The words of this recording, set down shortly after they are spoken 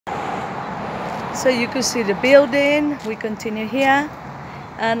So you could see the building. We continue here,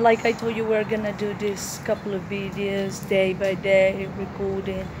 and like I told you, we're gonna do this couple of videos day by day,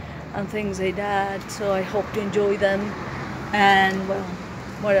 recording and things like that. So I hope to enjoy them. And well,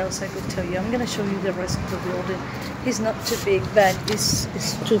 what else I could tell you? I'm gonna show you the rest of the building. It's not too big, but it's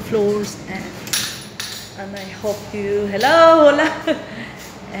 2 floors, and I hope you hola,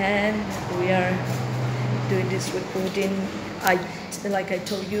 and we are doing this recording. Like I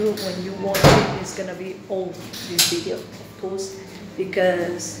told you, when you watch it, it's gonna be all this video, of course,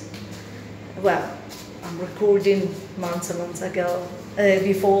 because well, I'm recording months and months ago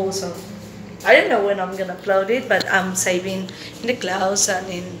before, so I don't know when I'm gonna upload it, but I'm saving in the clouds and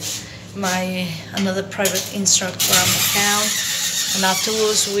in my another private Instagram account, and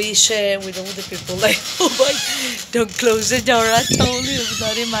afterwards we share with all the people. Like, oh my, don't close the door at all. You would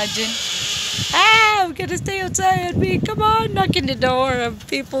not imagine. Ah, I'm gonna stay outside. Me, come on, knocking the door, and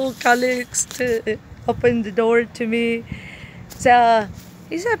people, colleagues, to open the door to me. So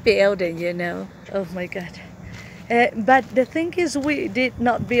it's a building, you know. Oh my God. But the thing is, we did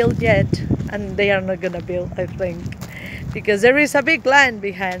not build yet, and they are not gonna build, I think, because there is a big land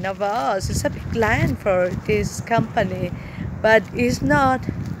behind of us. It's a big land for this company, but it's not.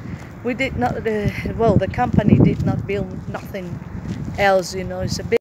 We did not. Well, the company did not build nothing else, you know. It's a big